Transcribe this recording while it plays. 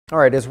All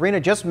right, as Rena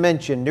just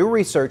mentioned, new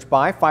research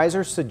by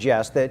Pfizer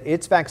suggests that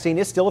its vaccine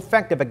is still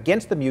effective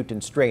against the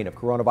mutant strain of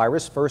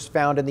coronavirus first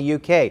found in the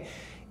UK.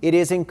 It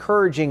is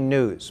encouraging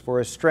news for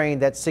a strain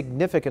that's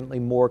significantly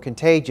more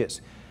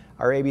contagious.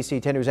 Our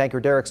ABC 10 News anchor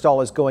Derek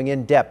Stahl is going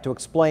in depth to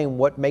explain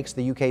what makes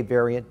the UK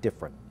variant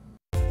different.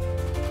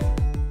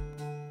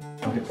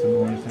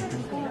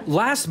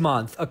 Last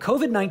month, a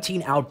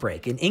COVID-19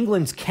 outbreak in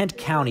England's Kent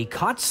County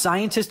caught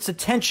scientists'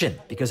 attention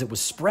because it was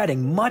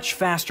spreading much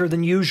faster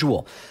than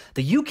usual.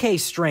 The UK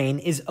strain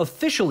is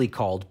officially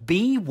called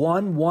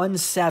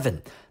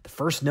B117. The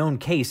first known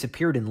case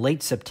appeared in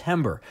late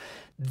September.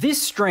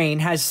 This strain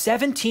has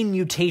 17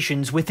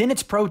 mutations within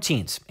its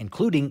proteins,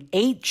 including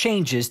 8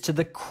 changes to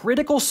the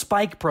critical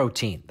spike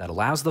protein that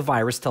allows the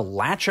virus to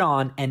latch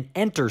on and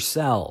enter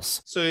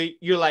cells. So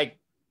you're like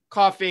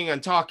coughing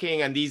and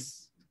talking, and these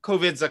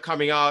COVIDs are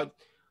coming out.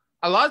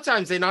 A lot of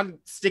times they're not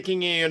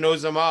sticking in your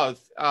nose or mouth.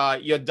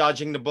 You're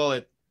dodging the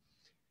bullet.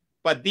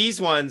 But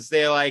these ones,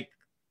 they're like,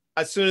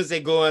 as soon as they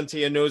go into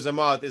your nose or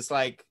mouth, it's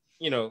like,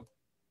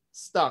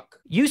 stuck.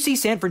 UC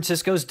San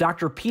Francisco's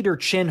Dr. Peter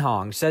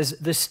Chin-Hong says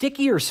the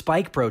stickier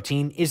spike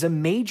protein is a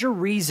major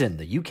reason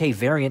the UK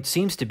variant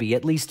seems to be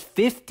at least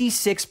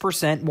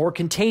 56% more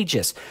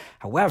contagious.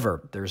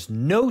 However, there's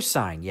no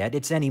sign yet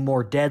it's any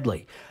more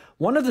deadly.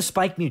 One of the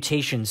spike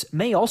mutations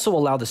may also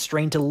allow the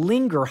strain to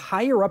linger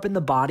higher up in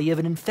the body of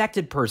an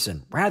infected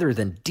person rather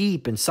than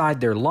deep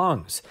inside their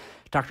lungs.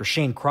 Dr.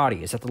 Shane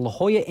Crotty is at the La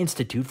Jolla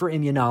Institute for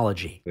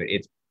Immunology.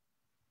 It's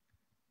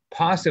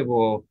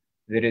possible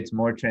that it's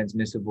more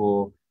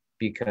transmissible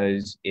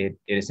because it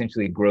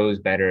essentially grows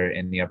better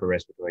in the upper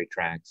respiratory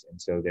tracts.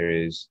 And so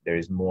there's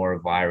more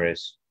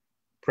virus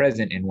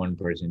present in one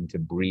person to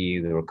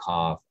breathe or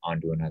cough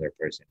onto another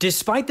person.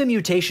 Despite the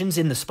mutations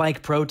in the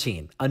spike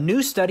protein, a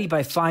new study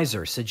by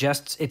Pfizer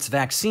suggests its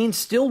vaccine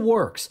still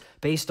works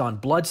based on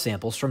blood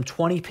samples from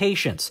 20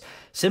 patients.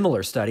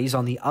 Similar studies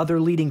on the other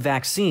leading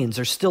vaccines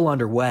are still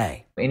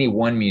underway. Any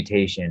one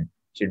mutation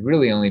should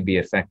really only be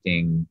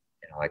affecting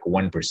like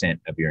 1%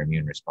 of your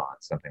immune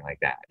response, something like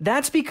that.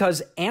 That's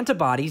because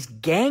antibodies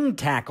gang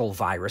tackle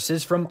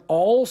viruses from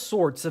all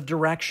sorts of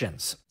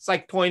directions. It's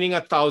like pointing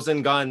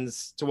 1,000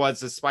 guns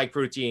towards the spike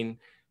protein.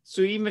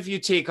 So even if you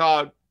take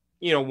out,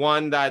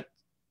 one that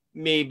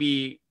may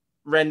be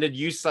rendered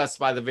useless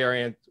by the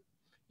variant,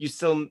 you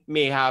still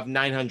may have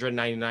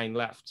 999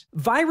 left.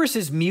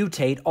 Viruses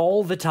mutate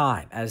all the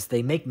time as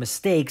they make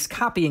mistakes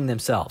copying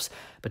themselves.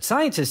 But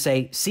scientists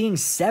say seeing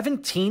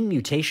 17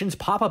 mutations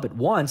pop up at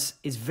once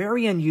is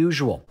very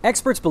unusual.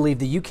 Experts believe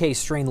the UK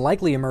strain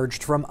likely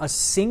emerged from a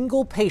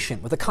single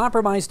patient with a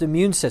compromised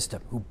immune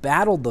system who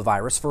battled the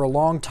virus for a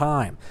long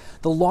time.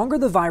 The longer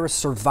the virus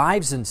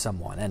survives in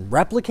someone and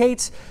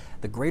replicates,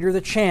 the greater the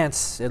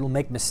chance it'll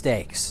make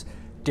mistakes.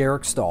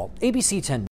 Derek Stahl, ABC 10.